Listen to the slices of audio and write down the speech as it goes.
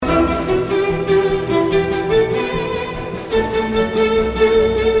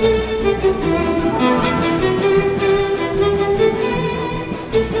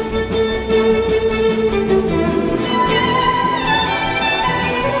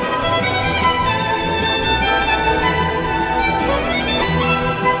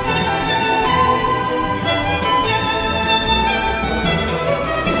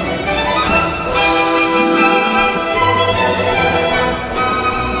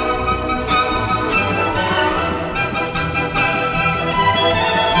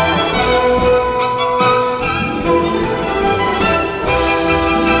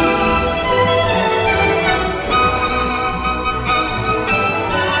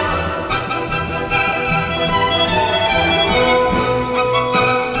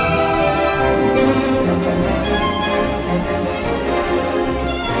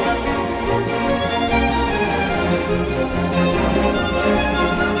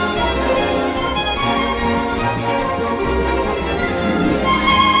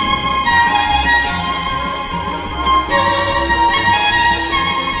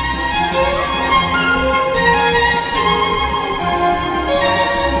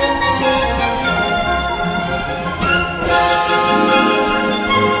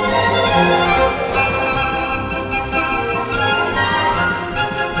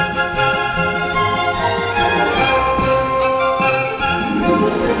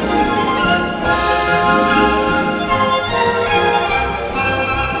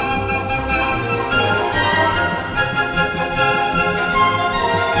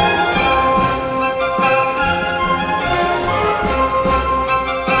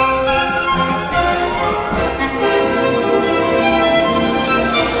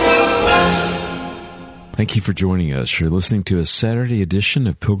Thank you for joining us. You're listening to a Saturday edition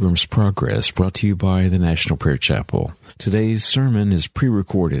of Pilgrim's Progress, brought to you by the National Prayer Chapel. Today's sermon is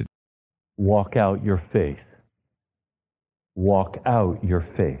pre-recorded. Walk out your faith. Walk out your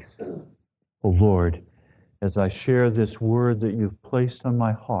faith. Oh Lord, as I share this word that you've placed on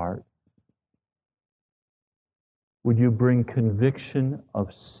my heart, would you bring conviction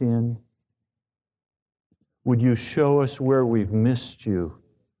of sin? Would you show us where we've missed you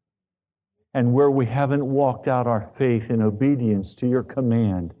and where we haven't walked out our faith in obedience to your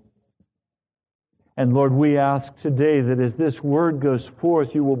command? And Lord, we ask today that as this word goes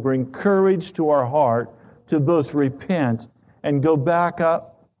forth, you will bring courage to our heart to both repent and go back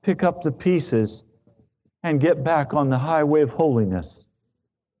up, pick up the pieces, and get back on the highway of holiness.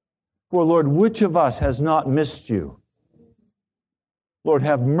 For Lord, which of us has not missed you? Lord,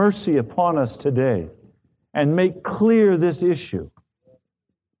 have mercy upon us today and make clear this issue.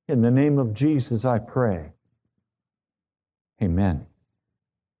 In the name of Jesus, I pray. Amen.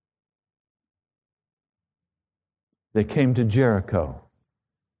 They came to Jericho.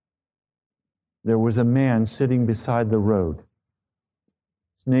 There was a man sitting beside the road.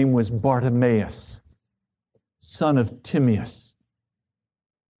 His name was Bartimaeus, son of Timaeus.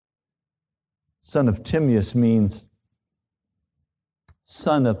 Son of Timaeus means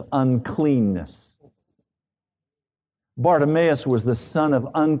son of uncleanness. Bartimaeus was the son of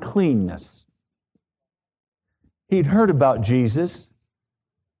uncleanness. He'd heard about Jesus.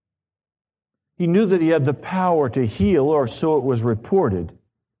 He knew that he had the power to heal, or so it was reported.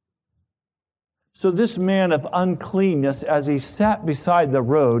 So this man of uncleanness, as he sat beside the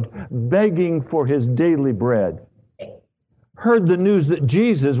road, begging for his daily bread, heard the news that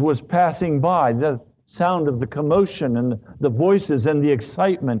Jesus was passing by, the sound of the commotion and the voices and the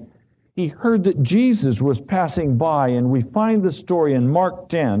excitement. He heard that Jesus was passing by, and we find the story in Mark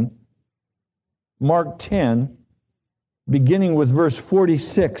 10, beginning with verse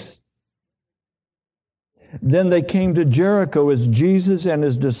 46. Then they came to Jericho as Jesus and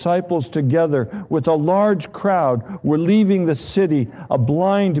his disciples together with a large crowd were leaving the city. A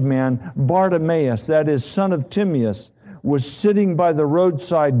blind man, Bartimaeus, that is, son of Timaeus, was sitting by the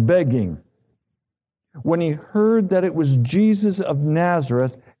roadside begging. When he heard that it was Jesus of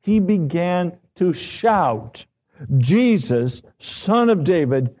Nazareth, he began to shout, "Jesus, Son of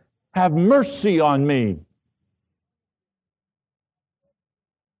David, have mercy on me."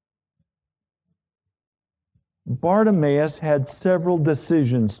 Bartimaeus had several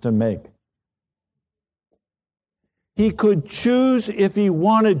decisions to make. He could choose, if he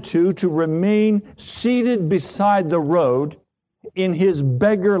wanted to remain seated beside the road in his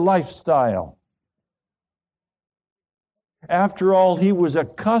beggar lifestyle. After all, he was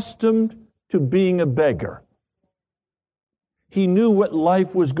accustomed to being a beggar. He knew what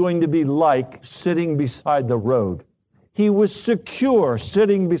life was going to be like sitting beside the road. He was secure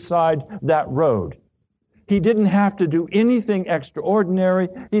sitting beside that road. He didn't have to do anything extraordinary.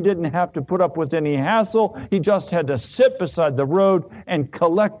 He didn't have to put up with any hassle. He just had to sit beside the road and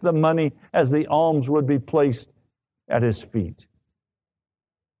collect the money as the alms would be placed at his feet.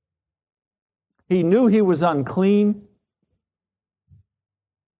 He knew he was unclean,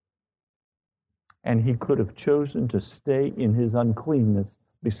 and he could have chosen to stay in his uncleanness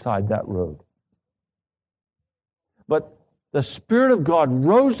beside that road. But the Spirit of God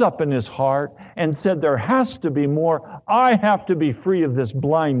rose up in his heart and said, there has to be more. I have to be free of this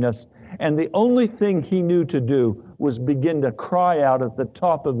blindness. And the only thing he knew to do was begin to cry out at the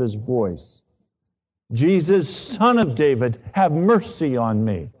top of his voice, "Jesus, Son of David, have mercy on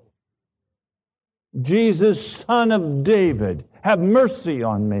me. Jesus, Son of David, have mercy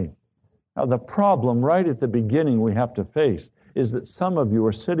on me." Now, the problem right at the beginning we have to face is that some of you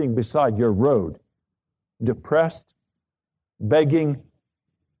are sitting beside your road, depressed, begging,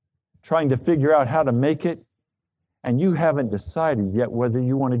 trying to figure out how to make it, and you haven't decided yet whether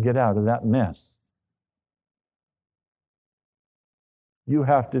you want to get out of that mess. You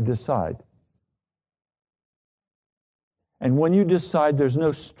have to decide. And when you decide, there's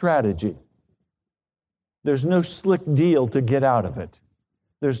no strategy. There's no slick deal to get out of it.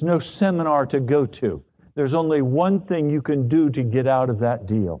 There's no seminar to go to. There's only one thing you can do to get out of that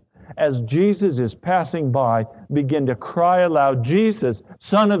deal. As Jesus is passing by, begin to cry aloud, "Jesus,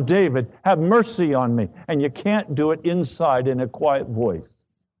 Son of David, have mercy on me." And you can't do it inside in a quiet voice.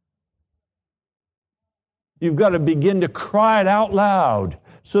 You've got to begin to cry it out loud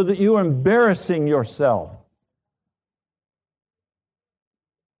so that you're embarrassing yourself.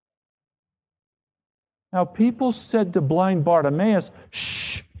 Now, people said to blind Bartimaeus,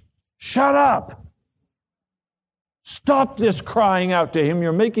 "Shh, shut up. Stop this crying out to him.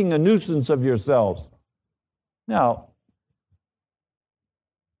 You're making a nuisance of yourselves." Now,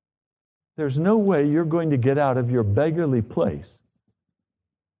 there's no way you're going to get out of your beggarly place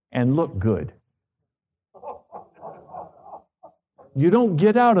and look good. You don't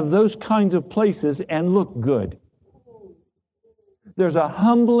get out of those kinds of places and look good. There's a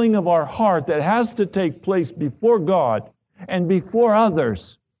humbling of our heart that has to take place before God and before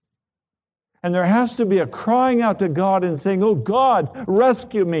others. And there has to be a crying out to God and saying, "Oh God,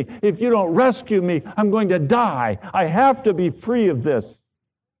 rescue me. If you don't rescue me, I'm going to die. I have to be free of this."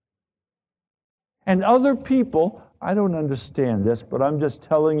 And other people, I don't understand this, but I'm just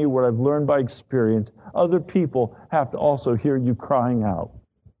telling you what I've learned by experience. Other people have to also hear you crying out.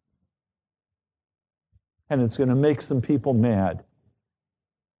 And it's going to make some people mad.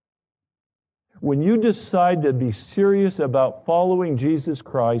 When you decide to be serious about following Jesus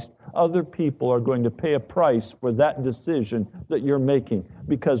Christ, other people are going to pay a price for that decision that you're making,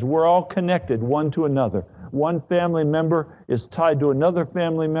 because we're all connected one to another. One family member is tied to another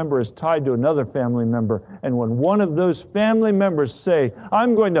family member, is tied to another family member. And when one of those family members say,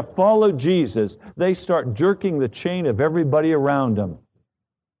 "I'm going to follow Jesus," they start jerking the chain of everybody around them.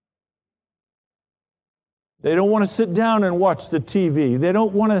 They don't want to sit down and watch the TV. They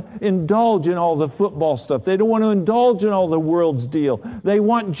don't want to indulge in all the football stuff. They don't want to indulge in all the world's deal. They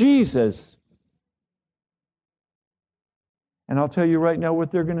want Jesus. And I'll tell you right now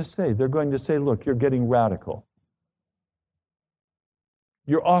what they're going to say. They're going to say, "Look, you're getting radical.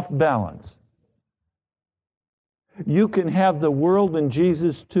 You're off balance. You can have the world and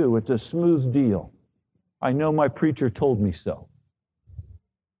Jesus too. It's a smooth deal. I know my preacher told me so."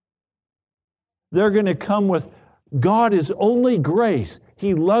 They're going to come with, "God is only grace.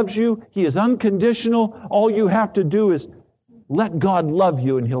 He loves you. He is unconditional. All you have to do is let God love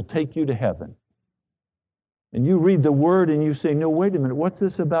you and He'll take you to heaven." And you read the Word and you say, "No, wait a minute. What's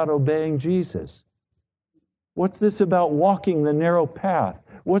this about obeying Jesus? What's this about walking the narrow path?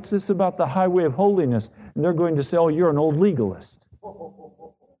 What's this about the highway of holiness?" And they're going to say, "Oh, you're an old legalist."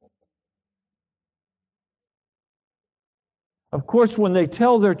 Of course, when they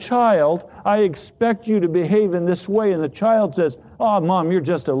tell their child, "I expect you to behave in this way," and the child says, "Oh, Mom, you're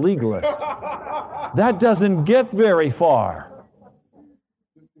just a legalist," that doesn't get very far.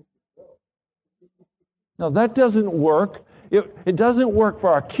 No, that doesn't work. It doesn't work for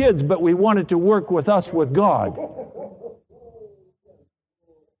our kids, but we want it to work with us with God.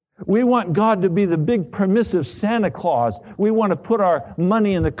 We want God to be the big permissive Santa Claus. We want to put our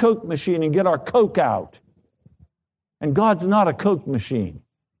money in the Coke machine and get our Coke out. And God's not a Coke machine.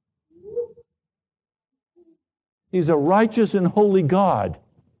 He's a righteous and holy God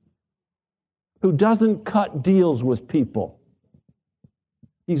who doesn't cut deals with people.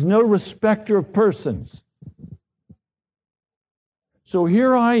 He's no respecter of persons. So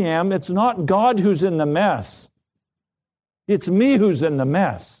here I am. It's not God who's in the mess. It's me who's in the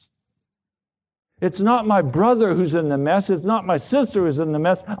mess. It's not my brother who's in the mess. It's not my sister who's in the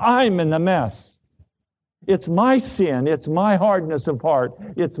mess. I'm in the mess. It's my sin. It's my hardness of heart.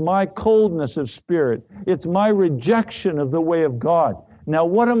 It's my coldness of spirit. It's my rejection of the way of God. Now,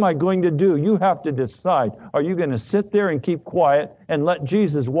 what am I going to do? You have to decide. Are you going to sit there and keep quiet and let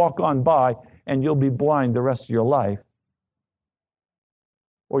Jesus walk on by and you'll be blind the rest of your life?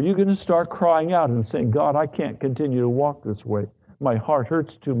 Or are you going to start crying out and saying, "God, I can't continue to walk this way. My heart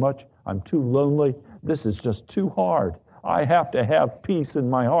hurts too much. I'm too lonely. This is just too hard. I have to have peace in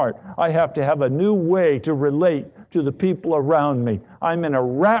my heart. I have to have a new way to relate to the people around me. I'm in a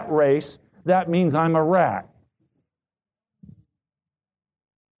rat race. That means I'm a rat."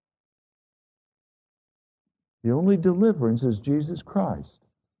 The only deliverance is Jesus Christ.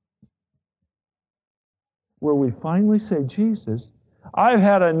 Where we finally say, "Jesus, I've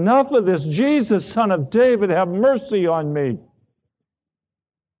had enough of this. Jesus, Son of David, have mercy on me."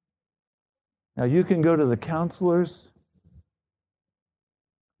 Now you can go to the counselors.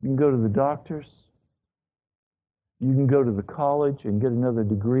 You can go to the doctors. You can go to the college and get another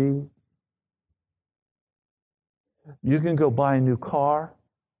degree. You can go buy a new car.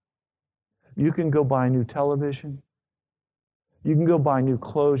 You can go buy a new television. You can go buy new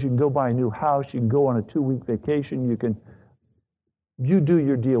clothes. You can go buy a new house. You can go on a 2-week vacation. You do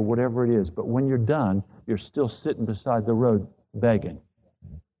your deal, whatever it is. But when you're done, you're still sitting beside the road begging.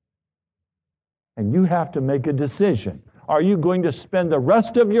 And you have to make a decision. Are you going to spend the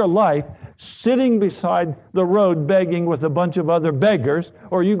rest of your life sitting beside the road begging with a bunch of other beggars,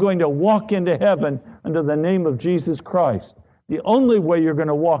 or are you going to walk into heaven under the name of Jesus Christ? The only way you're going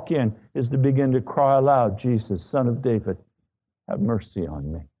to walk in is to begin to cry aloud, "Jesus, Son of David, have mercy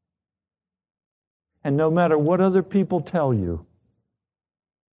on me." And no matter what other people tell you,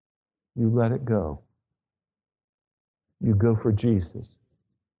 you let it go. you go for Jesus.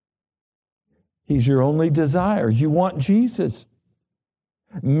 He's your only desire. You want Jesus.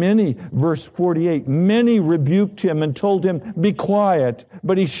 Many, verse 48, many rebuked him and told him, be quiet.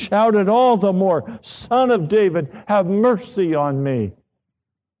 But he shouted all the more, Son of David, have mercy on me.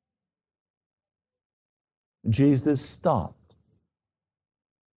 Jesus stopped.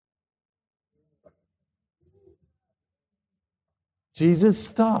 Jesus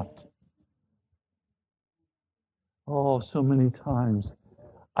stopped. Oh, so many times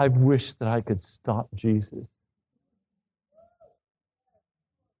I've wished that I could stop Jesus.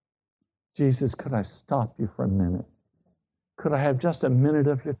 Jesus, could I stop you for a minute? Could I have just a minute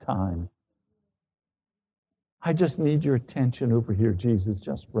of your time? I just need your attention over here, Jesus,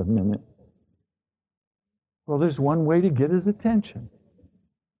 just for a minute. Well, there's one way to get his attention.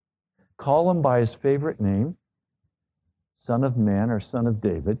 Call him by his favorite name, Son of Man or Son of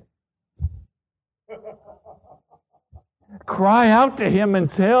David. Cry out to him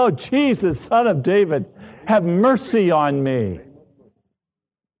and say, oh, Jesus, Son of David, have mercy on me.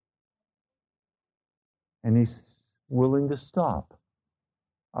 And he's willing to stop.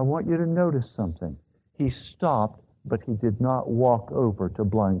 I want you to notice something. He stopped, but he did not walk over to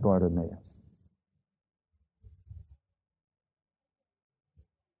blind Bartimaeus.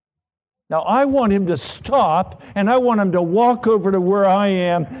 Now, I want him to stop, and I want him to walk over to where I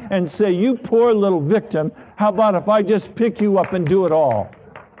am and say, you poor little victim, how about if I just pick you up and do it all?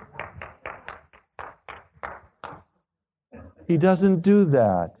 He doesn't do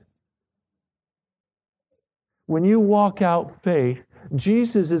that. When you walk out faith,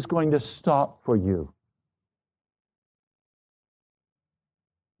 Jesus is going to stop for you.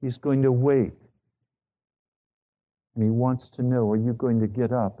 He's going to wait. And he wants to know, are you going to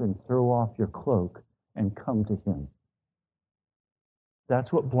get up and throw off your cloak and come to him?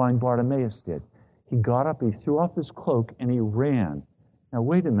 That's what blind Bartimaeus did. He got up, he threw off his cloak, and he ran. Now,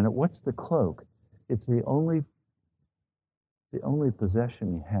 wait a minute, what's the cloak? It's the only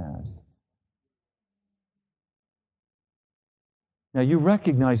possession he has. Now, you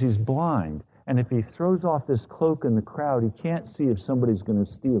recognize he's blind, and if he throws off this cloak in the crowd, he can't see if somebody's going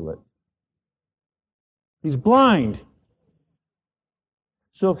to steal it. He's blind.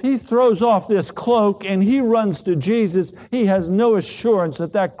 So if he throws off this cloak and he runs to Jesus, he has no assurance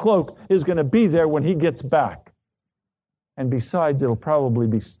that that cloak is going to be there when he gets back. And besides, it'll probably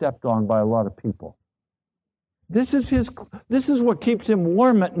be stepped on by a lot of people. This is what keeps him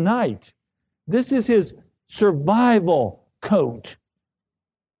warm at night. This is his survival coat.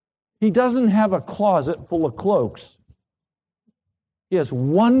 He doesn't have a closet full of cloaks. He has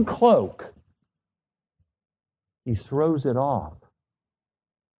one cloak. He throws it off.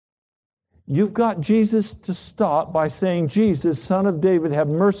 You've got Jesus to stop by saying, Jesus, Son of David, have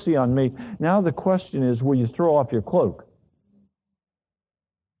mercy on me. Now the question is, will you throw off your cloak?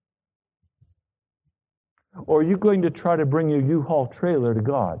 Or are you going to try to bring your U-Haul trailer to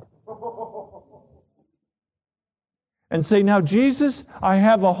God? And say, now, Jesus, I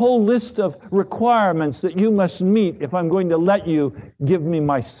have a whole list of requirements that you must meet if I'm going to let you give me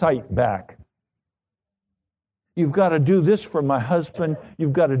my sight back. You've got to do this for my husband.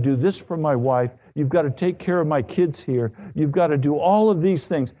 You've got to do this for my wife. You've got to take care of my kids here. You've got to do all of these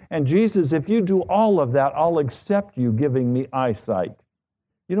things. And Jesus, if you do all of that, I'll accept you giving me eyesight.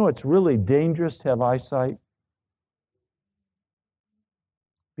 You know, it's really dangerous to have eyesight.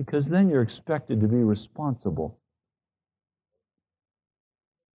 Because then you're expected to be responsible.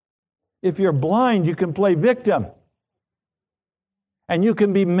 If you're blind, you can play victim. And you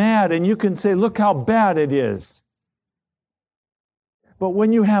can be mad and you can say, look how bad it is. But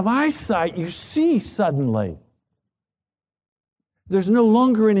when you have eyesight, you see suddenly. There's no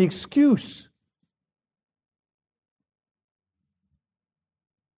longer any excuse.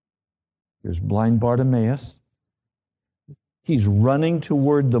 Here's blind Bartimaeus. He's running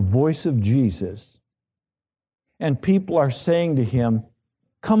toward the voice of Jesus. And people are saying to him,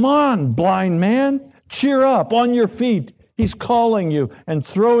 come on, blind man, cheer up, on your feet. He's calling you. And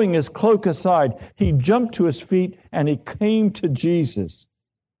throwing his cloak aside, he jumped to his feet and he came to Jesus.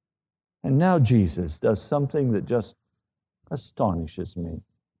 And now Jesus does something that just astonishes me.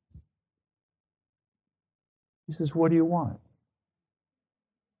 He says, what do you want?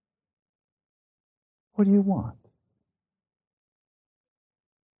 What do you want?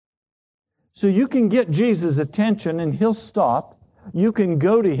 So you can get Jesus' attention and he'll stop. You can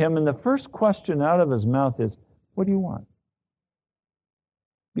go to him and the first question out of his mouth is, what do you want?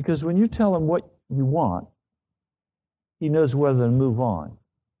 Because when you tell him what you want, he knows whether to move on.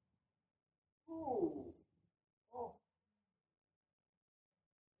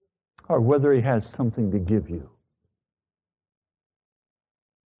 Or whether he has something to give you.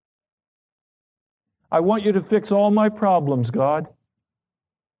 I want you to fix all my problems, God.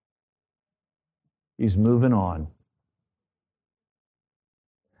 He's moving on.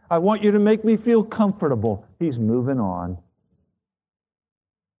 I want you to make me feel comfortable. He's moving on.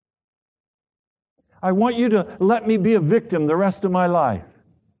 I want you to let me be a victim the rest of my life.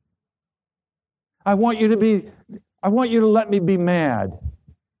 I want you to let me be mad.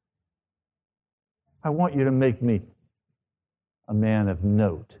 I want you to make me a man of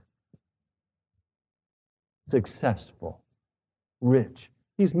note, successful, rich.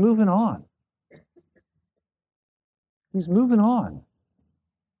 He's moving on. He's moving on.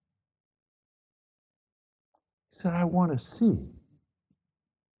 He said, I want to see.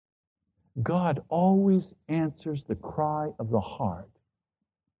 God always answers the cry of the heart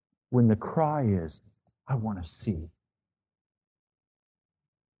when the cry is, I want to see.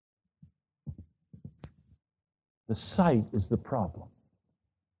 The sight is the problem.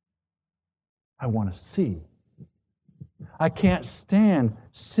 I want to see. I can't stand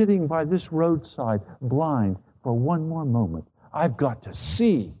sitting by this roadside blind for one more moment. I've got to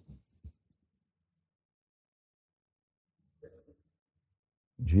see.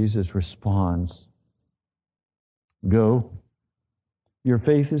 Jesus responds, go, your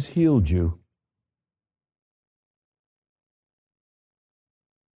faith has healed you.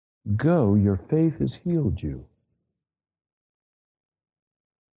 Go, your faith has healed you.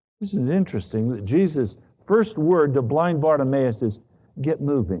 This is interesting that Jesus' first word to blind Bartimaeus is, get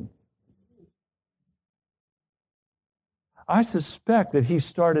moving. I suspect that he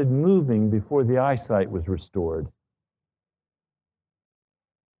started moving before the eyesight was restored.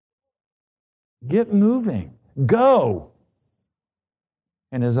 Get moving. Go.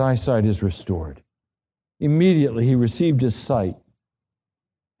 And his eyesight is restored. Immediately he received his sight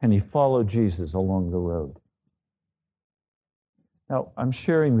and he followed Jesus along the road. Now, I'm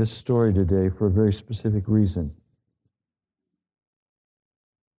sharing this story today for a very specific reason.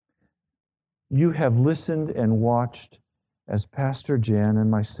 You have listened and watched as Pastor Jan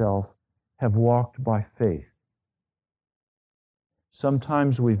and myself have walked by faith.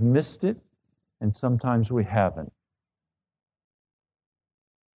 Sometimes we've missed it, and sometimes we haven't.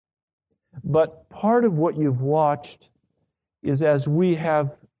 But part of what you've watched is as we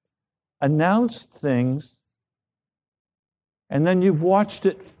have announced things, and then you've watched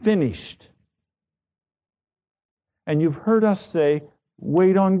it finished. And you've heard us say,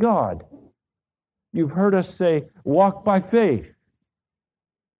 wait on God. You've heard us say, walk by faith.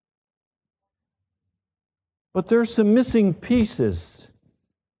 But there's some missing pieces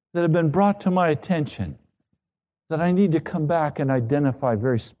that have been brought to my attention that I need to come back and identify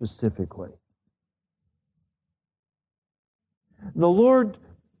very specifically. The Lord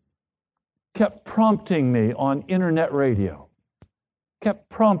kept prompting me on internet radio. Kept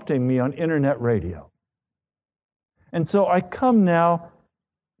prompting me on internet radio. And so I come now,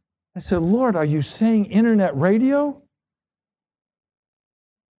 I said, Lord, are you saying internet radio?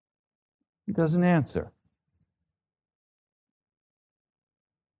 He doesn't answer.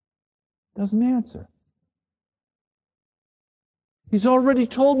 Doesn't answer. He's already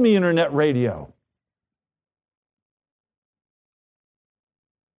told me internet radio.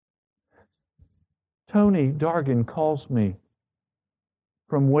 Tony Dargan calls me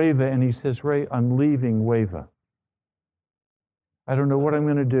from Wava and he says, Ray, I'm leaving Wava. I don't know what I'm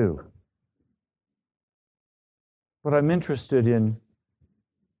going to do. But I'm interested in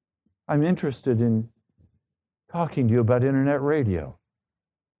talking to you about internet radio.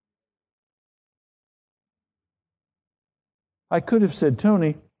 I could have said,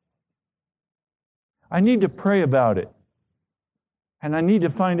 Tony, I need to pray about it. And I need to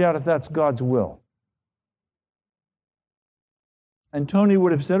find out if that's God's will. And Tony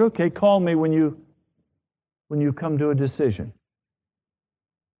would have said, okay, call me when you come to a decision.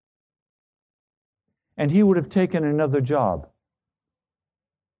 And he would have taken another job.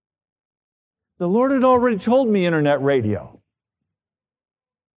 The Lord had already told me internet radio.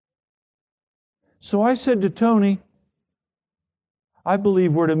 So I said to Tony, I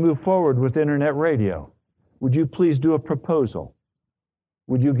believe we're to move forward with internet radio. Would you please do a proposal?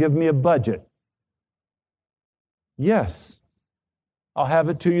 Would you give me a budget? Yes. I'll have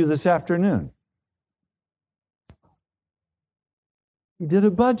it to you this afternoon. He did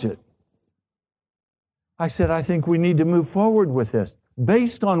a budget. I said, I think we need to move forward with this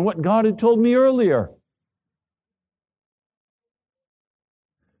based on what God had told me earlier.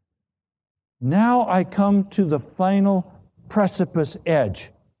 Now I come to the final precipice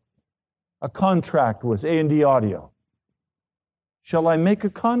edge, a contract with A&D Audio. Shall I make a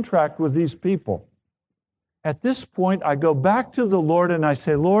contract with these people? At this point, I go back to the Lord and I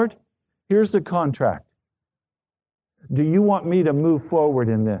say, Lord, Here's the contract. Do you want me to move forward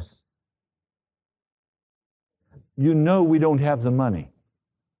in this? You know we don't have the money.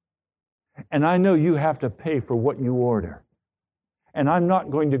 And I know you have to pay for what you order. And I'm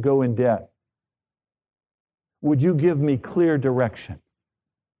not going to go in debt. Would you give me clear direction?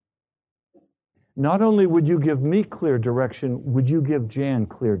 Not only would you give me clear direction, would you give Jan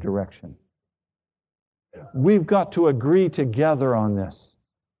clear direction? We've got to agree together on this.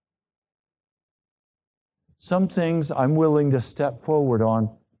 Some things I'm willing to step forward on,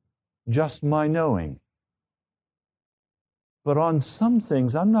 just my knowing. But on some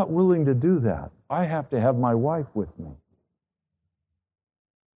things, I'm not willing to do that. I have to have my wife with me.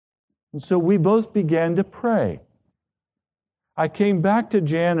 And so we both began to pray. I came back to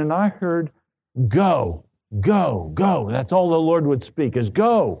Jan and I heard, go, go, go. That's all the Lord would speak, is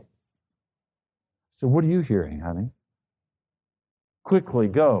go. So what are you hearing, honey? Quickly,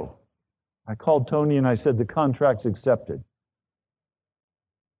 go. I called Tony and I said, the contract's accepted.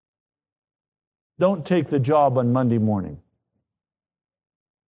 Don't take the job on Monday morning.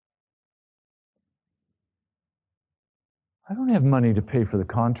 I don't have money to pay for the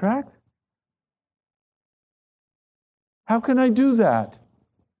contract. How can I do that?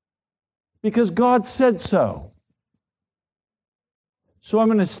 Because God said so. So I'm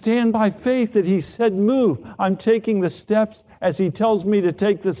going to stand by faith that He said move. I'm taking the steps as He tells me to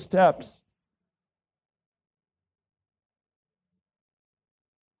take the steps.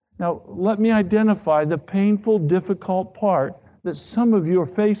 Now, let me identify the painful, difficult part that some of you are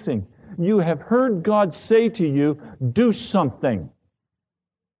facing. You have heard God say to you, do something.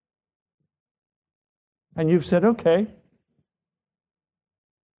 And you've said, okay.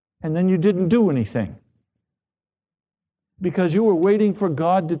 And then you didn't do anything. Because you were waiting for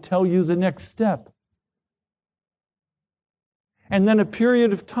God to tell you the next step. And then a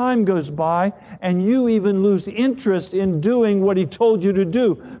period of time goes by, and you even lose interest in doing what He told you to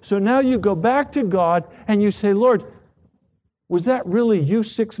do. So now you go back to God and you say, Lord, was that really you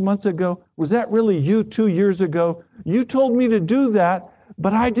 6 months ago? Was that really you 2 years ago? You told me to do that,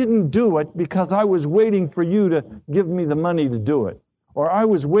 but I didn't do it because I was waiting for you to give me the money to do it. Or I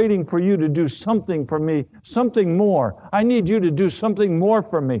was waiting for you to do something for me, something more. I need you to do something more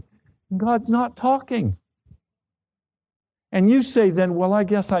for me. God's not talking. And you say then, well, I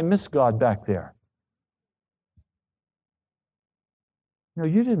guess I miss God back there. No,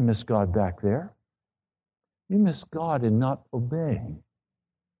 you didn't miss God back there. You miss God in not obeying,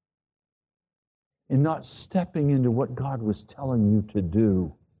 in not stepping into what God was telling you to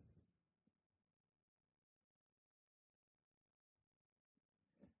do.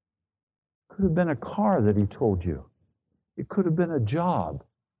 It could have been a car that He told you. It could have been a job.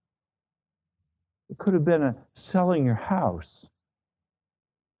 It could have been selling your house.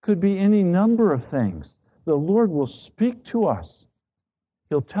 It could be any number of things. The Lord will speak to us.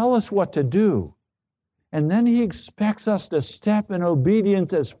 He'll tell us what to do. And then He expects us to step in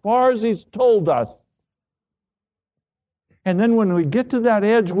obedience as far as He's told us. And then when we get to that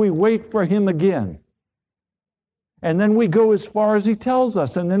edge, we wait for Him again. And then we go as far as He tells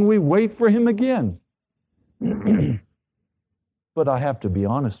us, and then we wait for Him again. But I have to be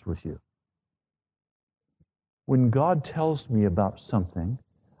honest with you. When God tells me about something,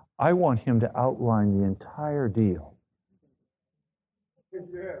 I want Him to outline the entire deal.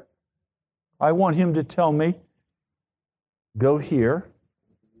 I want Him to tell me, go here,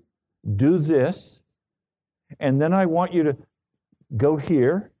 do this, and then I want you to go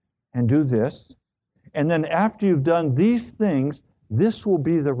here and do this, and then after you've done these things, this will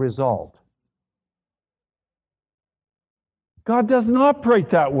be the result. God doesn't operate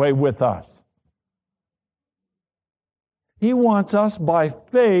that way with us. He wants us by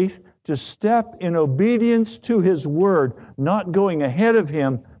faith to step in obedience to His Word, not going ahead of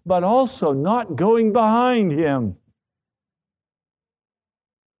Him, but also not going behind Him.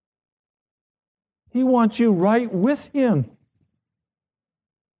 He wants you right with Him.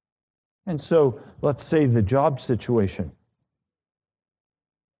 And so, let's say the job situation.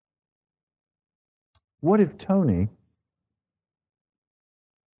 What if Tony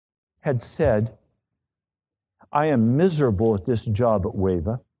had said, I am miserable at this job at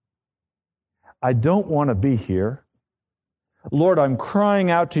WAVA. I don't want to be here. Lord, I'm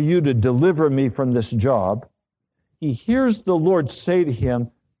crying out to you to deliver me from this job. He hears the Lord say to him,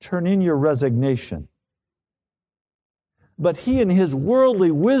 turn in your resignation. But he in his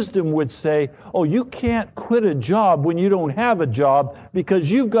worldly wisdom would say, oh, you can't quit a job when you don't have a job because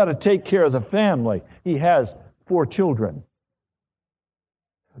you've got to take care of the family. He has 4 children.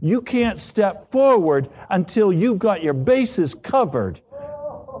 You can't step forward until you've got your bases covered.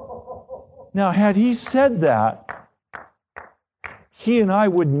 Now, had he said that, he and I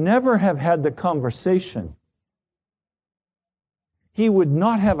would never have had the conversation. He would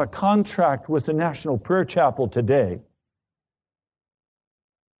not have a contract with the National Prayer Chapel today.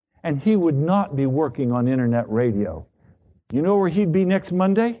 And he would not be working on internet radio. You know where he'd be next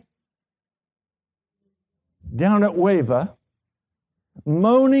Monday? Down at Wava,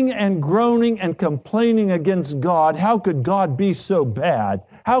 moaning and groaning and complaining against God. How could God be so bad?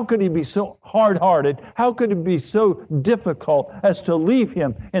 How could he be so hard-hearted? How could it be so difficult as to leave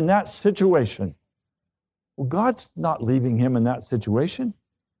him in that situation? Well, God's not leaving him in that situation.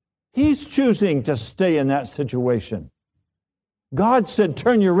 He's choosing to stay in that situation. God said,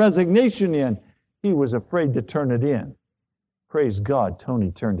 turn your resignation in. He was afraid to turn it in. Praise God,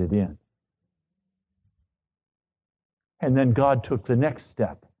 Tony turned it in. And then God took the next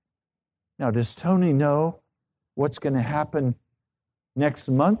step. Now, does Tony know what's going to happen next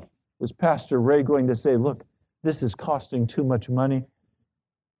month? Is Pastor Ray going to say, look, this is costing too much money.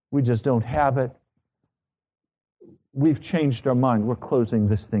 We just don't have it. We've changed our mind. We're closing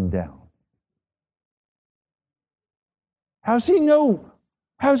this thing down. How's he know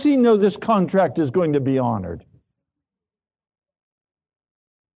this contract is going to be honored?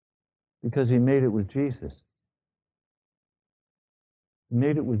 Because he made it with Jesus. He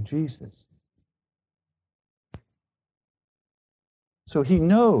made it with Jesus. So he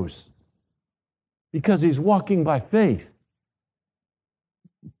knows, because he's walking by faith.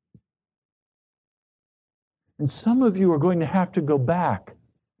 And some of you are going to have to go back,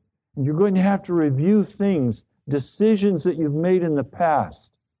 and you're going to have to review things, decisions that you've made in the past,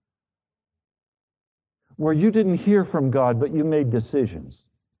 where you didn't hear from God, but you made decisions.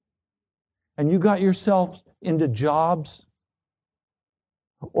 And you got yourself into jobs,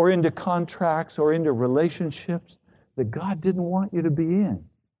 or into contracts, or into relationships that God didn't want you to be in.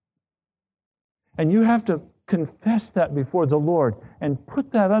 And you have to confess that before the Lord and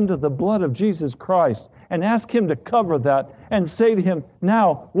put that under the blood of Jesus Christ and ask Him to cover that and say to Him,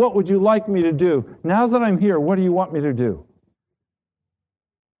 now, what would you like me to do? Now that I'm here, what do you want me to do?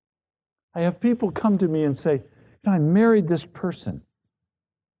 I have people come to me and say, I married this person,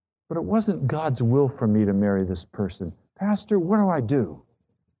 but it wasn't God's will for me to marry this person. Pastor, what do I do?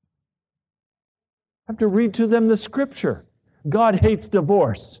 I have to read to them the Scripture. God hates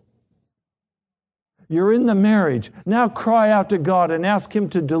divorce. You're in the marriage. Now cry out to God and ask Him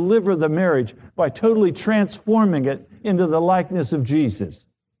to deliver the marriage by totally transforming it into the likeness of Jesus.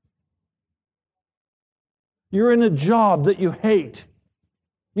 You're in a job that you hate.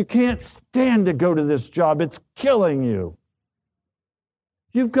 You can't stand to go to this job. It's killing you.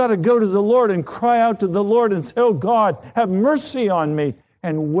 You've got to go to the Lord and cry out to the Lord and say, oh God, have mercy on me,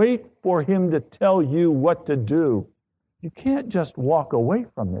 and wait for Him to tell you what to do. You can't just walk away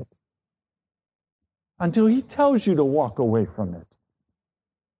from it until He tells you to walk away from it.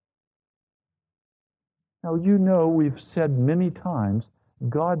 Now, you know we've said many times,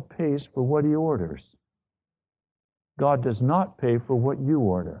 God pays for what He orders. God does not pay for what you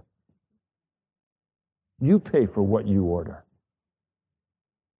order. You pay for what you order.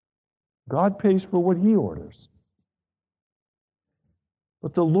 God pays for what He orders.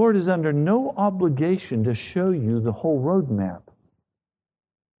 But the Lord is under no obligation to show you the whole roadmap.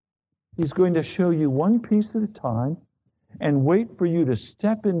 He's going to show you one piece at a time and wait for you to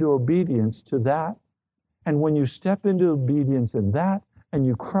step into obedience to that. And when you step into obedience in that, and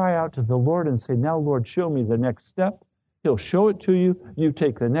you cry out to the Lord and say, now, Lord, show me the next step, He'll show it to you. You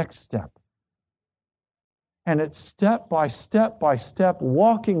take the next step. And it's step by step by step,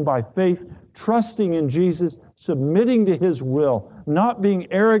 walking by faith, trusting in Jesus, submitting to His will, not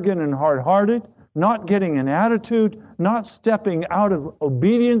being arrogant and hard-hearted, not getting an attitude, not stepping out of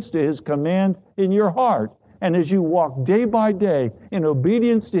obedience to His command in your heart. And as you walk day by day in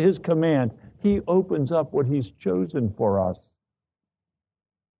obedience to His command, He opens up what He's chosen for us.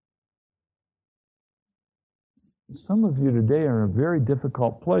 Some of you today are in a very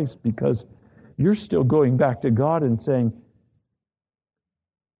difficult place because you're still going back to God and saying,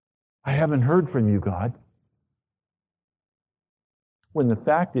 I haven't heard from you, God. When the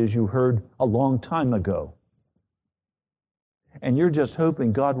fact is you heard a long time ago. And you're just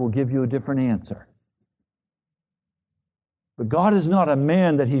hoping God will give you a different answer. But God is not a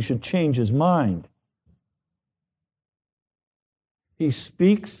man that He should change His mind. He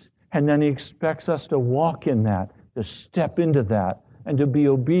speaks, and then He expects us to walk in that, to step into that, and to be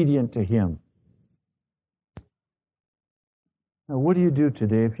obedient to Him. Now, what do you do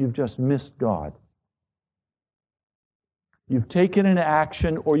today if you've just missed God? You've taken an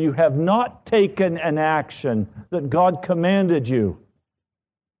action, or you have not taken an action that God commanded you.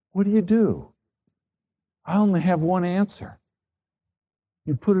 What do? I only have one answer.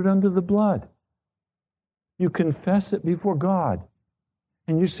 You put it under the blood. You confess it before God.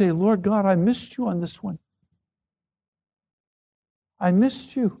 And you say, Lord God, I missed you on this one. I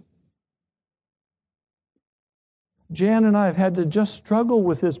missed you. Jan and I have had to just struggle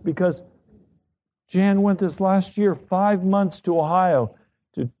with this because Jan went this last year 5 months to Ohio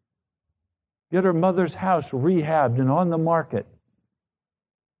to get her mother's house rehabbed and on the market.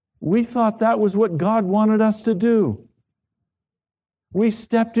 We thought that was what God wanted us to do. We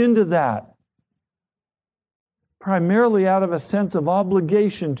stepped into that primarily out of a sense of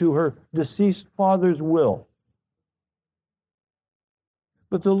obligation to her deceased father's will.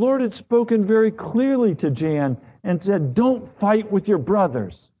 But the Lord had spoken very clearly to Jan and said, don't fight with your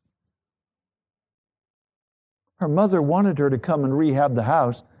brothers. Her mother wanted her to come and rehab the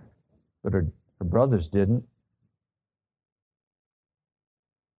house, but her brothers didn't.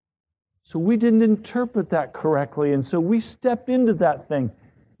 So we didn't interpret that correctly, and so we stepped into that thing.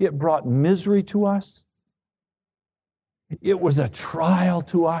 It brought misery to us. It was a trial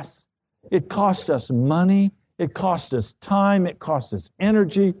to us. It cost us money. It cost us time. It cost us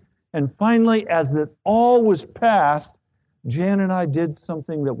energy. And finally, as it all was past, Jan and I did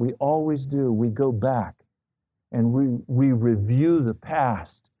something that we always do. We go back and we review the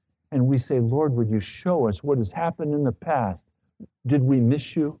past. And we say, Lord, would you show us what has happened in the past? Did we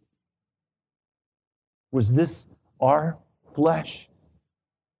miss you? Was this our flesh?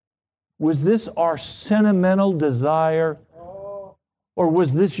 Was this our sentimental desire? Or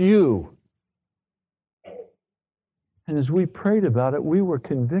was this you? And as we prayed about it, we were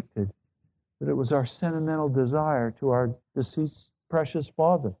convicted that it was our sentimental desire to our deceased precious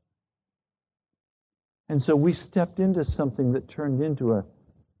father. And so we stepped into something that turned into a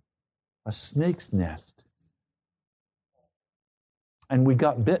snake's nest. And we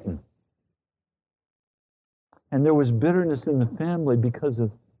got bitten. And there was bitterness in the family because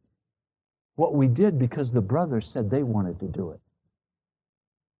of what we did, because the brothers said they wanted to do it.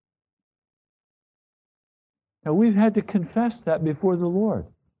 Now, we've had to confess that before the Lord.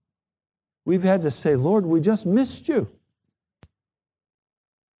 We've had to say, Lord, we just missed you.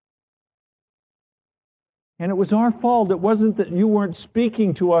 And it was our fault. It wasn't that you weren't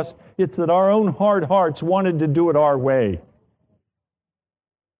speaking to us. It's that our own hard hearts wanted to do it our way.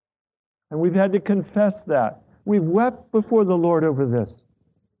 And we've had to confess that. We've wept before the Lord over this.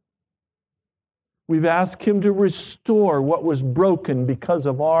 We've asked Him to restore what was broken because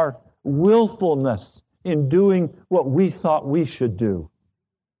of our willfulness in doing what we thought we should do.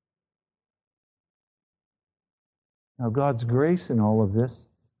 Now, God's grace in all of this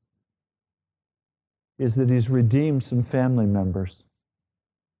is that He's redeemed some family members.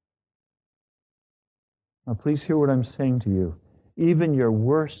 Now, please hear what I'm saying to you. Even your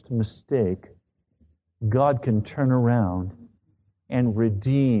worst mistake, God can turn around and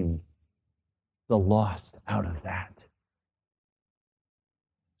redeem the lost out of that.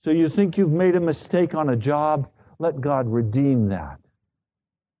 So you think you've made a mistake on a job? Let God redeem that.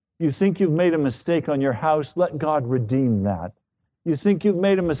 You think you've made a mistake on your house? Let God redeem that. You think you've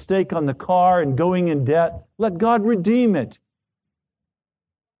made a mistake on the car and going in debt? Let God redeem it.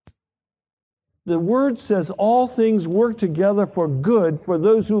 The Word says all things work together for good for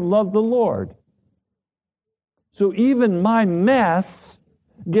those who love the Lord. So even my mess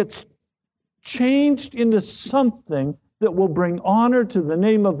gets changed into something that will bring honor to the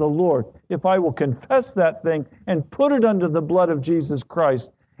name of the Lord if I will confess that thing and put it under the blood of Jesus Christ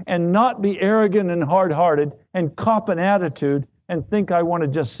and not be arrogant and hard-hearted and cop an attitude and think I want to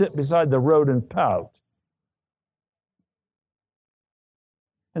just sit beside the road and pout.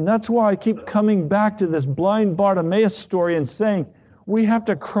 And that's why I keep coming back to this blind Bartimaeus story and saying we have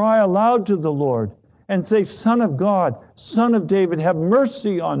to cry aloud to the Lord and say, Son of God, Son of David, have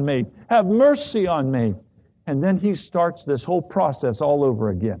mercy on me. Have mercy on me. And then He starts this whole process all over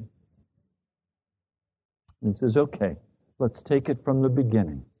again. And He says, okay, let's take it from the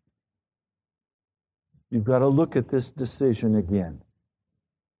beginning. You've got to look at this decision again.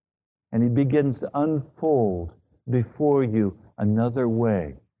 And He begins to unfold before you another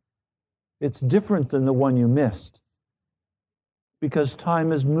way. It's different than the one you missed. Because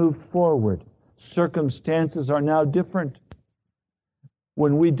time has moved forward. Circumstances are now different.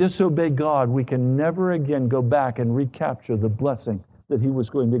 When we disobey God, we can never again go back and recapture the blessing that He was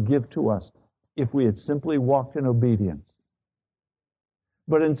going to give to us if we had simply walked in obedience.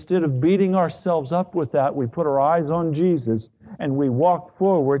 But instead of beating ourselves up with that, we put our eyes on Jesus and we walk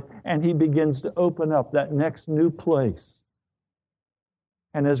forward, and He begins to open up that next new place.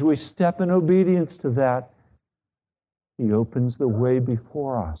 And as we step in obedience to that, He opens the way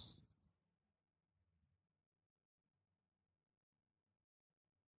before us.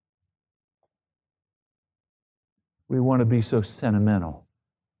 We want to be so sentimental.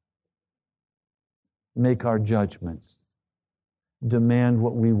 Make our judgments. Demand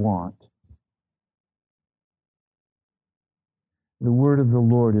what we want. The word of the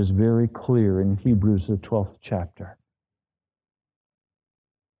Lord is very clear in Hebrews, the 12th chapter.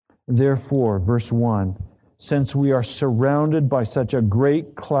 Therefore, verse 1, since we are surrounded by such a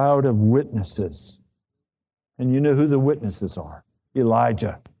great cloud of witnesses, and you know who the witnesses are: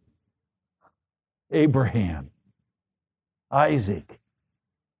 Elijah, Abraham, Isaac,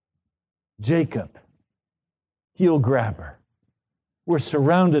 Jacob, heel grabber. We're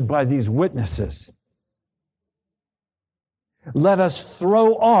surrounded by these witnesses. Let us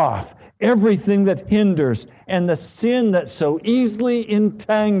throw off everything that hinders and the sin that so easily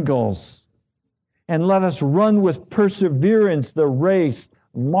entangles. And let us run with perseverance the race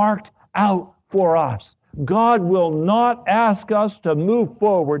marked out for us. God will not ask us to move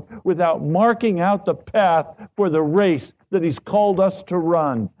forward without marking out the path for the race that He's called us to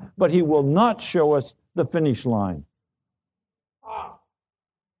run. But He will not show us the finish line.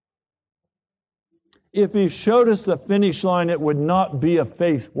 If He showed us the finish line, it would not be a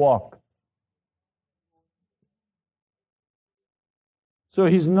faith walk. So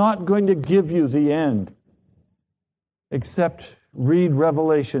He's not going to give you the end, except read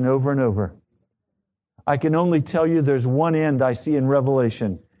Revelation over and over. I can only tell you there's one end I see in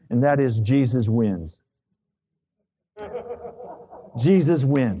Revelation, and that is Jesus wins. Jesus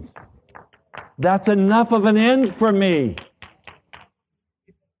wins. That's enough of an end for me.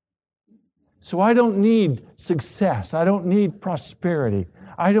 So I don't need success. I don't need prosperity.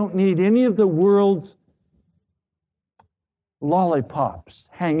 I don't need any of the world's lollipops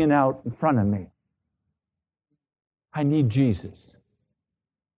hanging out in front of me. I need Jesus.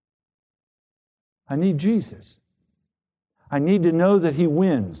 I need Jesus. I need to know that He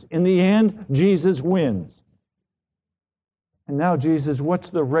wins. In the end, Jesus wins. And now, Jesus, what's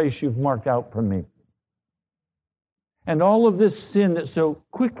the race you've marked out for me? And all of this sin that so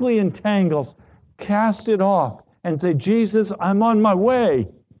quickly entangles, cast it off and say, Jesus, I'm on my way.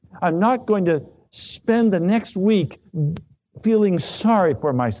 I'm not going to spend the next week feeling sorry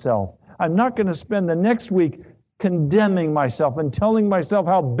for myself. I'm not going to spend the next week condemning myself and telling myself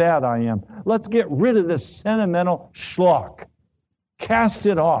how bad I am. Let's get rid of this sentimental schlock. Cast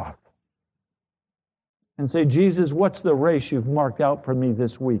it off. And say, Jesus, what's the race you've marked out for me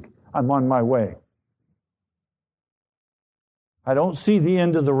this week? I'm on my way. I don't see the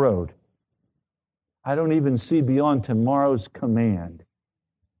end of the road. I don't even see beyond tomorrow's command.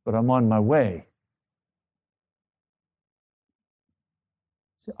 But I'm on my way.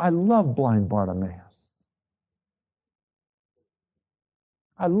 See, I love blind Bartimaeus.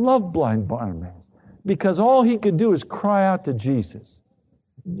 I love blind Bartimaeus because all he could do is cry out to Jesus.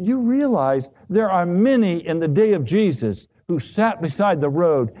 You realize there are many in the day of Jesus who sat beside the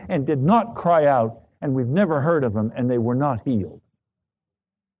road and did not cry out, and we've never heard of them, and they were not healed.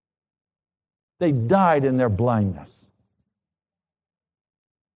 They died in their blindness.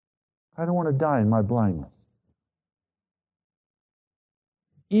 I don't want to die in my blindness.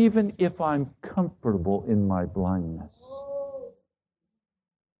 Even if I'm comfortable in my blindness.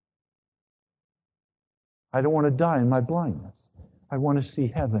 I don't want to die in my blindness. I want to see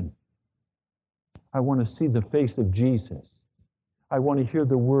heaven. I want to see the face of Jesus. I want to hear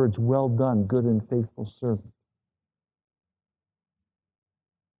the words, well done, good and faithful servant.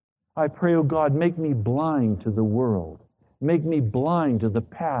 I pray, oh God, make me blind to the world. Make me blind to the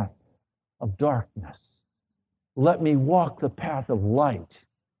path of darkness. Let me walk the path of light.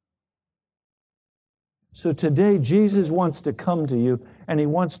 So today, Jesus wants to come to you, and He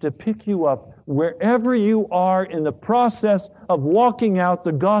wants to pick you up wherever you are in the process of walking out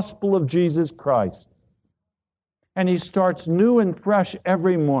the gospel of Jesus Christ. And He starts new and fresh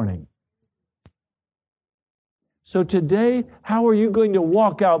every morning. So today, how are you going to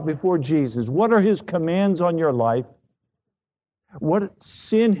walk out before Jesus? What are His commands on your life? What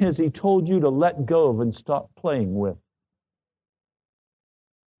sin has He told you to let go of and stop playing with?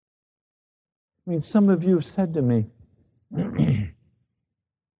 I mean, some of you have said to me, the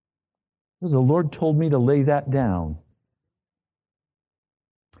Lord told me to lay that down.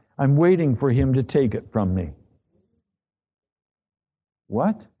 I'm waiting for Him to take it from me.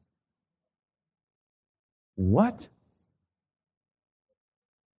 What? What?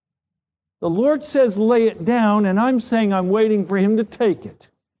 The Lord says lay it down, and I'm saying I'm waiting for Him to take it.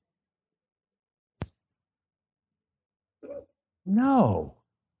 No.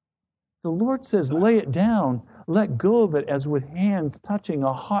 The Lord says lay it down. let go of it as with hands touching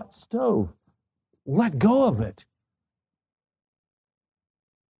a hot stove. Let go of it.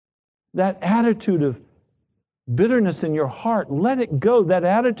 That attitude of bitterness in your heart, let it go. That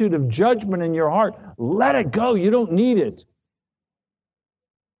attitude of judgment in your heart, let it go. You don't need it.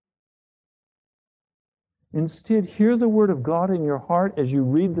 Instead, hear the Word of God in your heart as you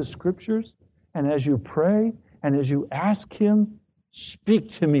read the Scriptures and as you pray and as you ask Him,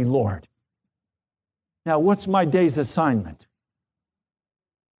 speak to me, Lord. Now, what's my day's assignment?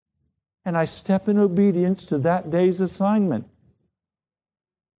 And I step in obedience to that day's assignment.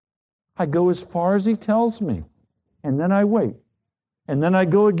 I go as far as He tells me, and then I wait. And then I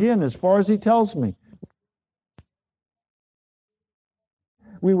go again as far as He tells me.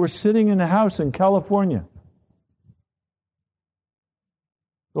 We were sitting in a house in California.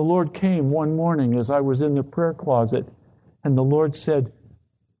 The Lord came one morning as I was in the prayer closet, and the Lord said,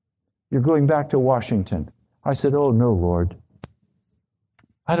 "You're going back to Washington." I said, "Oh, no, Lord.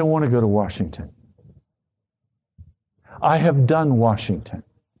 I don't want to go to Washington. I have done Washington.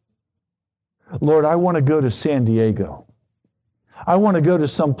 Lord, I want to go to San Diego. I want to go to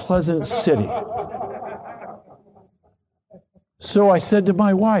some pleasant city." So I said to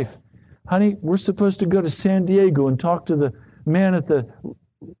my wife, "Honey, we're supposed to go to San Diego and talk to the man at the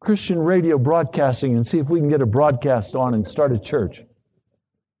Christian radio broadcasting and see if we can get a broadcast on and start a church."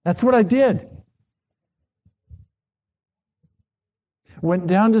 That's what I did. Went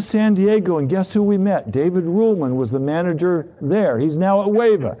down to San Diego, and guess who we met? David Ruhlman was the manager there. He's now at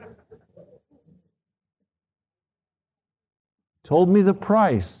WAVA. Told me the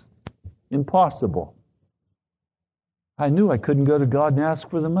price. Impossible. I knew I couldn't go to God and ask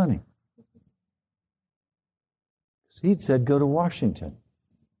for the money. So He'd said, go to Washington.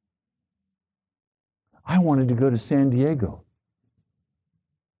 I wanted to go to San Diego.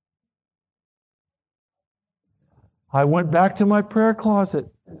 I went back to my prayer closet.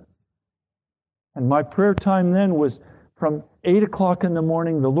 And my prayer time then was from 8 o'clock in the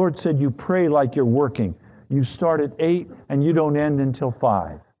morning. The Lord said, you pray like you're working. You start at 8 and you don't end until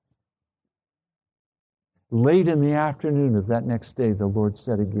 5. Late in the afternoon of that next day, the Lord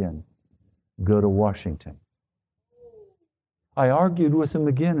said again, go to Washington. I argued with Him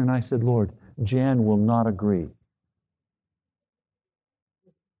again and I said, Lord, Jan will not agree.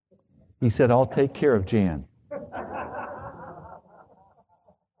 He said, I'll take care of Jan.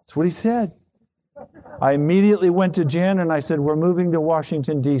 That's what He said. I immediately went to Jan and I said, we're moving to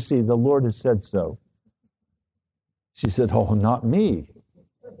Washington, D.C. The Lord has said so. She said, oh, not me.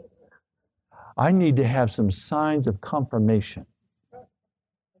 I need to have some signs of confirmation.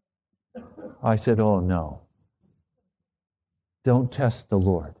 I said, oh, no. Don't test the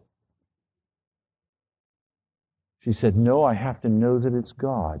Lord. She said, no, I have to know that it's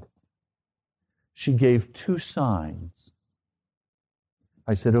God. She gave 2 signs.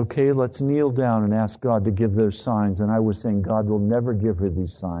 I said, okay, let's kneel down and ask God to give those signs. And I was saying, God will never give her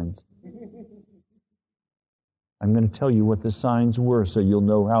these signs. I'm going to tell you what the signs were so you'll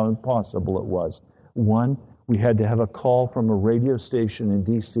know how impossible it was. 1, we had to have a call from a radio station in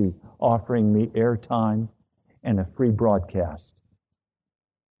D.C. offering me airtime and a free broadcast.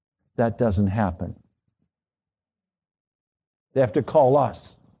 That doesn't happen. They have to call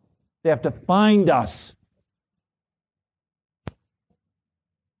us. They have to find us.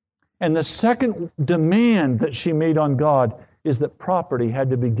 And the second demand that she made on God is that property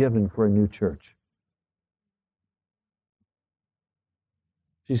had to be given for a new church.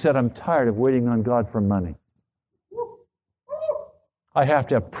 She said, I'm tired of waiting on God for money. I have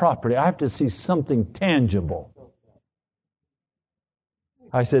to have property. I have to see something tangible.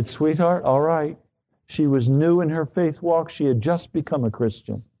 I said, sweetheart, all right. She was new in her faith walk. She had just become a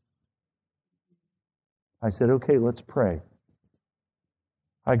Christian. I said, okay, let's pray.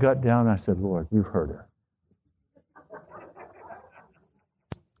 I got down and I said, Lord, you've heard her.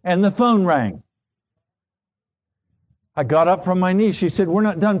 And the phone rang. I got up from my knees. She said, we're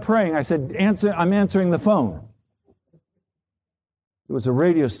not done praying. I said, I'm answering the phone. It was a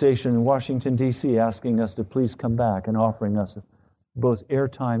radio station in Washington, D.C. asking us to please come back and offering us both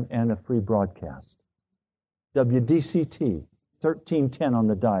airtime and a free broadcast. WDCT, 1310 on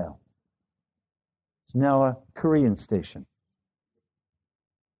the dial. It's now a Korean station.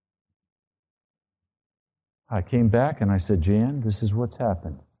 I came back and I said, Jan, this is what's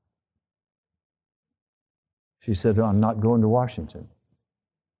happened. She said, I'm not going to Washington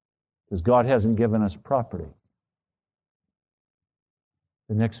because God hasn't given us property.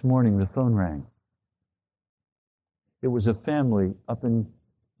 The next morning, the phone rang. It was a family up in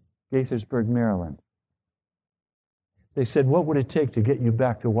Gaithersburg, Maryland. They said, what would it take to get you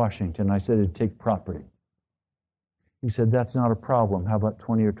back to Washington? I said, it'd take property. He said, that's not a problem. How about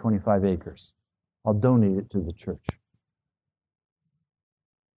 20 or 25 acres? I'll donate it to the church.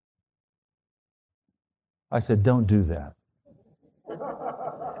 I said, don't do that.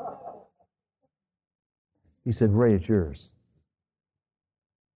 He said, Ray, it's yours.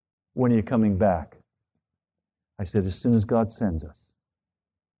 When are you coming back? I said, as soon as God sends us.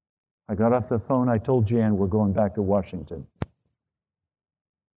 I got off the phone. I told Jan we're going back to Washington.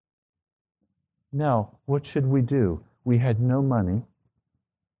 Now, what should we do? We had no money,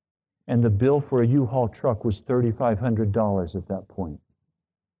 and the bill for a U-Haul truck was $3,500 at that point.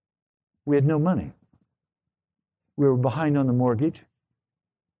 We had no money. We were behind on the mortgage.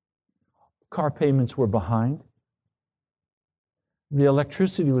 Car payments were behind. The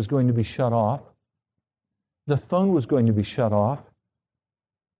electricity was going to be shut off. The phone was going to be shut off.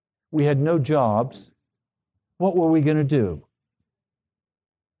 We had no jobs. What were we going to do?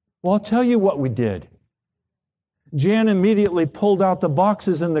 Well, I'll tell you what we did. Jan immediately pulled out the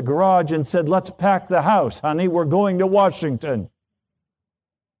boxes in the garage and said, let's pack the house, honey. We're going to Washington.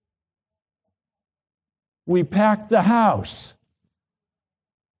 We packed the house.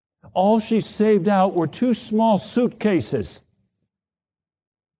 All she saved out were 2 small suitcases.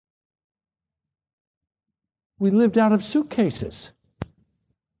 We lived out of suitcases.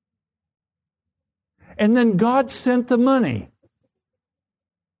 And then God sent the money.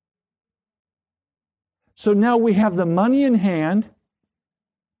 So now we have the money in hand,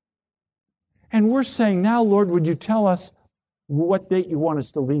 and we're saying, now, Lord, would you tell us what date you want us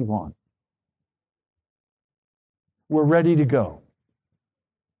to leave on? We're ready to go.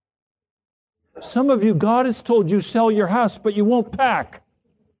 Some of you, God has told you sell your house, but you won't pack.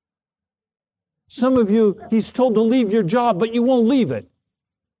 Some of you, He's told to leave your job, but you won't leave it.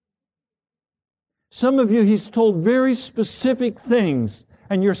 Some of you, He's told very specific things,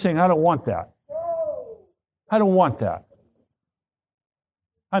 and you're saying, I don't want that. I don't want that.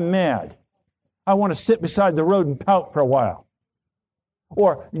 I'm mad. I want to sit beside the road and pout for a while.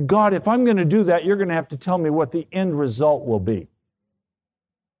 Or, God, if I'm going to do that, you're going to have to tell me what the end result will be.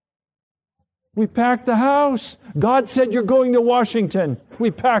 We packed the house. God said you're going to Washington. We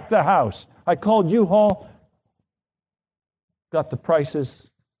packed the house. I called U-Haul, got the prices,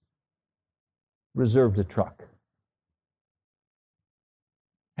 reserved the truck.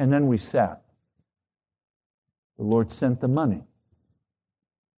 And then we sat. The Lord sent the money.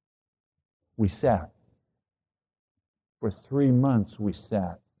 We sat. For 3 months we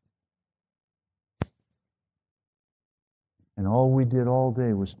sat. And all we did all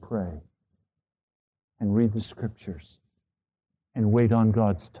day was pray and read the Scriptures and wait on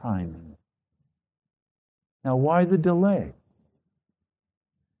God's timing. Now, why the delay?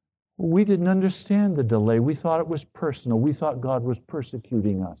 We didn't understand the delay. We thought it was personal. We thought God was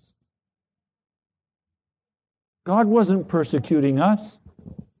persecuting us. God wasn't persecuting us.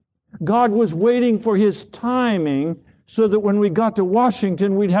 God was waiting for His timing so that when we got to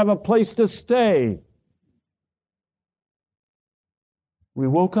Washington, we'd have a place to stay. We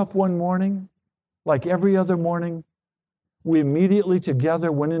woke up one morning, like every other morning. We immediately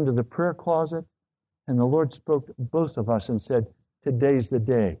together went into the prayer closet, and the Lord spoke to both of us and said, today's the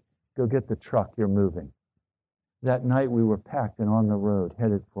day. Go get the truck, you're moving. That night we were packed and on the road,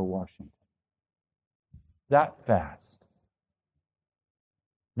 headed for Washington. That fast.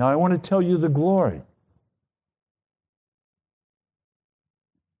 Now I want to tell you the glory.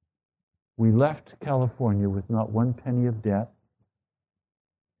 We left California with not one penny of debt,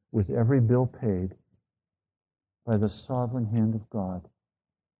 with every bill paid by the sovereign hand of God.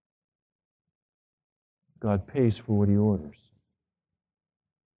 God pays for what He orders.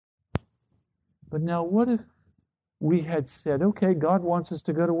 But now what if we had said, okay, God wants us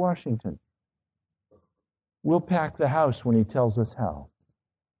to go to Washington. We'll pack the house when He tells us how.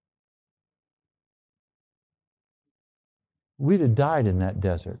 We'd have died in that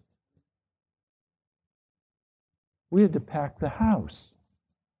desert. We had to pack the house.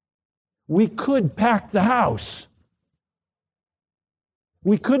 We could pack the house.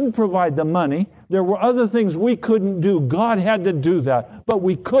 We couldn't provide the money. There were other things we couldn't do. God had to do that. But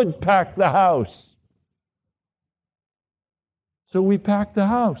we could pack the house. So we packed the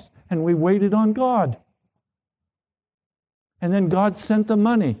house and we waited on God. And then God sent the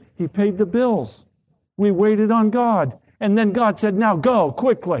money. He paid the bills. We waited on God. And then God said, now go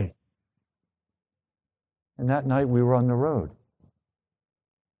quickly. And that night we were on the road.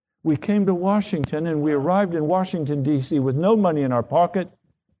 We came to Washington and we arrived in Washington, D.C. with no money in our pocket,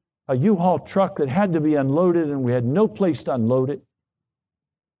 a U-Haul truck that had to be unloaded and we had no place to unload it.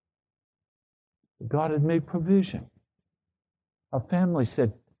 God had made provision. Our family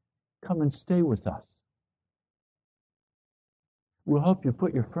said, come and stay with us. We'll help you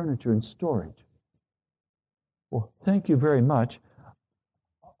put your furniture in storage. Well, thank you very much.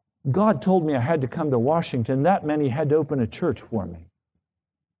 God told me I had to come to Washington. That meant He had to open a church for me.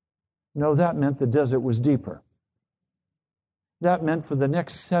 No, that meant the desert was deeper. That meant for the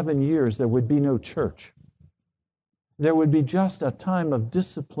next 7 years there would be no church. There would be just a time of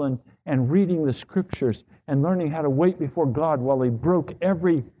discipline and reading the Scriptures and learning how to wait before God while He broke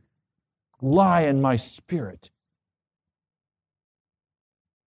every lie in my spirit.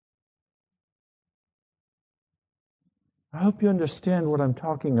 I hope you understand what I'm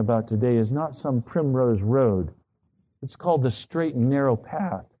talking about today is not some primrose road. It's called the straight and narrow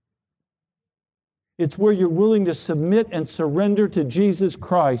path. It's where you're willing to submit and surrender to Jesus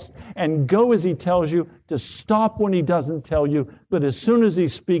Christ and go as He tells you, to stop when He doesn't tell you, but as soon as He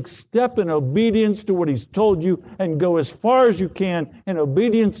speaks, step in obedience to what He's told you and go as far as you can in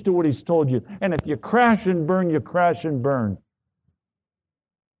obedience to what He's told you. And if you crash and burn, you crash and burn.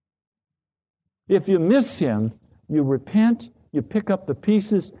 If you miss Him, you repent, you pick up the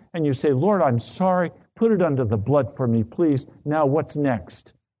pieces, and you say, Lord, I'm sorry. Put it under the blood for me, please. Now what's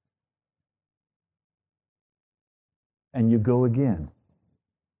next? And you go again.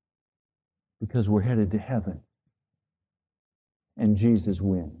 Because we're headed to heaven. And Jesus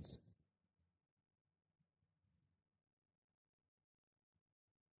wins.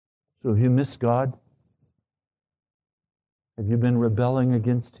 So have you missed God? Have you been rebelling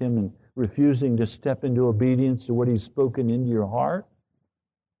against Him and refusing to step into obedience to what He's spoken into your heart?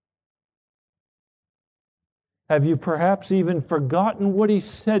 Have you perhaps even forgotten what He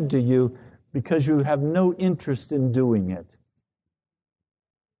said to you because you have no interest in doing it?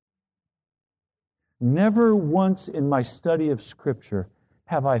 Never once in my study of Scripture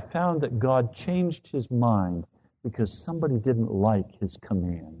have I found that God changed His mind because somebody didn't like His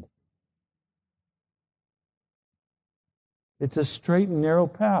command. It's a straight and narrow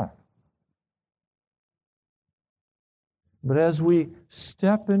path. But as we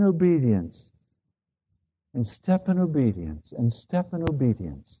step in obedience, and step in obedience, and step in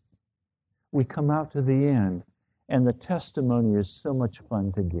obedience, we come out to the end, and the testimony is so much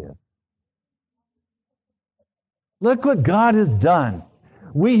fun to give. Look what God has done.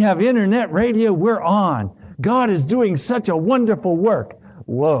 We have internet radio, we're on. God is doing such a wonderful work.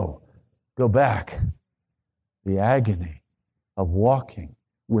 Whoa, go back. The agony of walking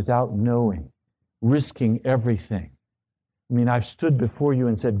without knowing, risking everything. I mean, I've stood before you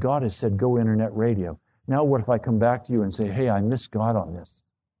and said, God has said, go internet radio. Now what if I come back to you and say, hey, I missed God on this?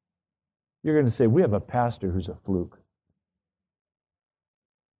 You're going to say, we have a pastor who's a fluke.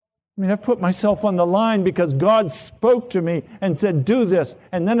 I mean, I've put myself on the line because God spoke to me and said, do this.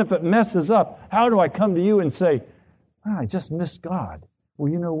 And then if it messes up, how do I come to you and say, I just missed God?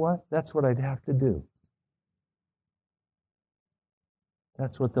 Well, you know what? That's what I'd have to do.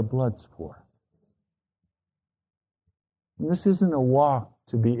 That's what the blood's for. And this isn't a walk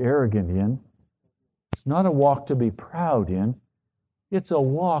to be arrogant in. It's not a walk to be proud in. It's a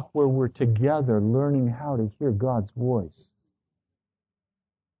walk where we're together learning how to hear God's voice.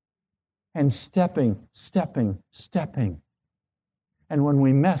 And stepping. And when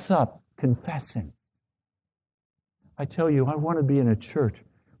we mess up, confessing. I tell you, I want to be in a church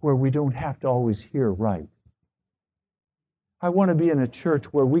where we don't have to always hear right. I want to be in a church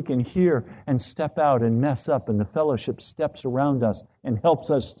where we can hear and step out and mess up, and the fellowship steps around us and helps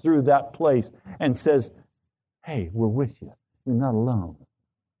us through that place and says, hey, we're with you. You're not alone.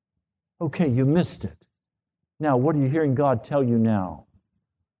 Okay, you missed it. Now, what are you hearing God tell you now?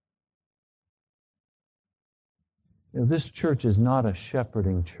 You know, this church is not a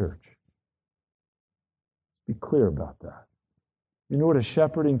shepherding church. Be clear about that. You know what a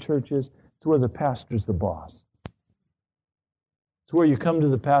shepherding church is? It's where the pastor's the boss. It's where you come to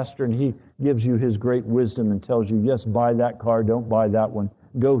the pastor and he gives you his great wisdom and tells you, yes, buy that car, don't buy that one.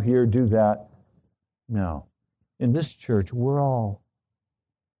 Go here, do that. No. In this church, we're all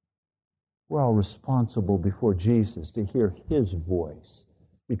responsible before Jesus to hear His voice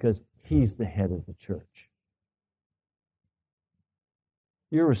because He's the head of the church.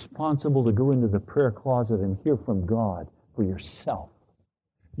 You're responsible to go into the prayer closet and hear from God for yourself.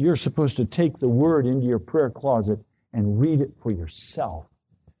 You're supposed to take the Word into your prayer closet and read it for yourself.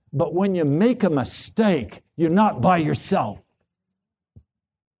 But when you make a mistake, you're not by yourself.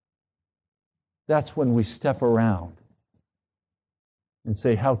 That's when we step around and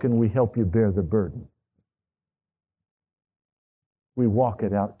say, how can we help you bear the burden? We walk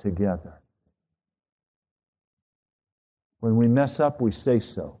it out together. When we mess up, we say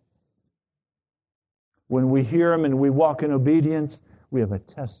so. When we hear Him and we walk in obedience, we have a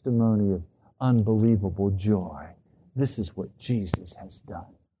testimony of unbelievable joy This is what Jesus has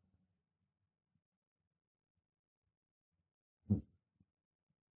done. Do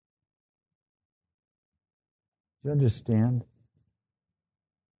you understand?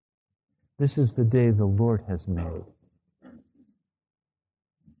 This is the day the Lord has made.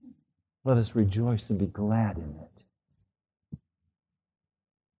 Let us rejoice and be glad in it.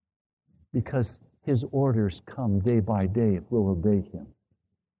 Because His orders come day by day if we'll obey Him.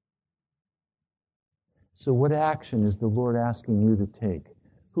 So what action is the Lord asking you to take?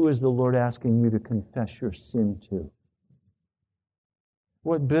 Who is the Lord asking you to confess your sin to?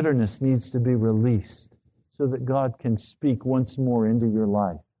 What bitterness needs to be released so that God can speak once more into your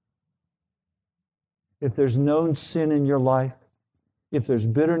life? If there's known sin in your life, if there's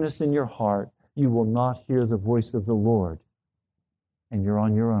bitterness in your heart, you will not hear the voice of the Lord, and you're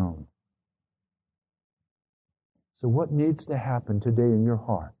on your own. So what needs to happen today in your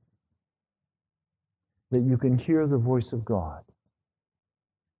heart that you can hear the voice of God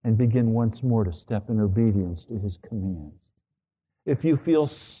and begin once more to step in obedience to His commands? If you feel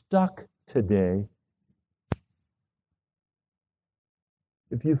stuck today,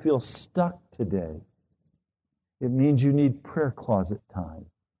 it means you need prayer closet time.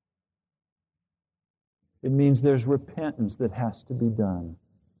 It means there's repentance that has to be done.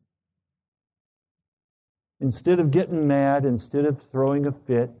 Instead of getting mad, instead of throwing a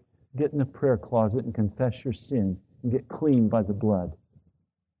fit, get in a prayer closet and confess your sin and get clean by the blood.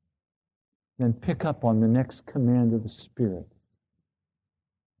 Then pick up on the next command of the Spirit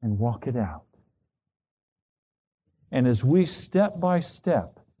and walk it out. And as we step by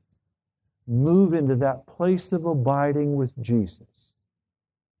step move into that place of abiding with Jesus,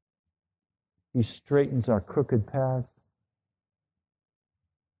 He straightens our crooked paths.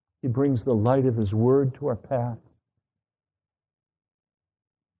 He brings the light of His Word to our path.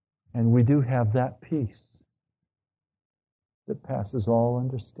 And we do have that peace that passes all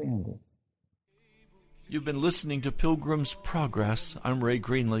understanding. You've been listening to Pilgrim's Progress. I'm Ray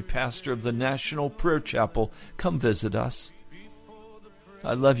Greenley, pastor of the National Prayer Chapel. Come visit us.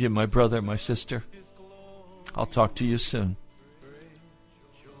 I love you, my brother, my sister. I'll talk to you soon.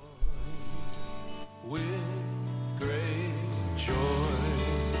 With great joy,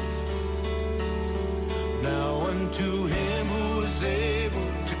 now unto Him who is able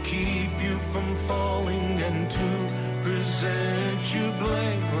to keep you from falling and to present you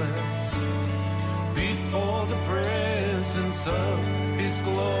blameless before the presence of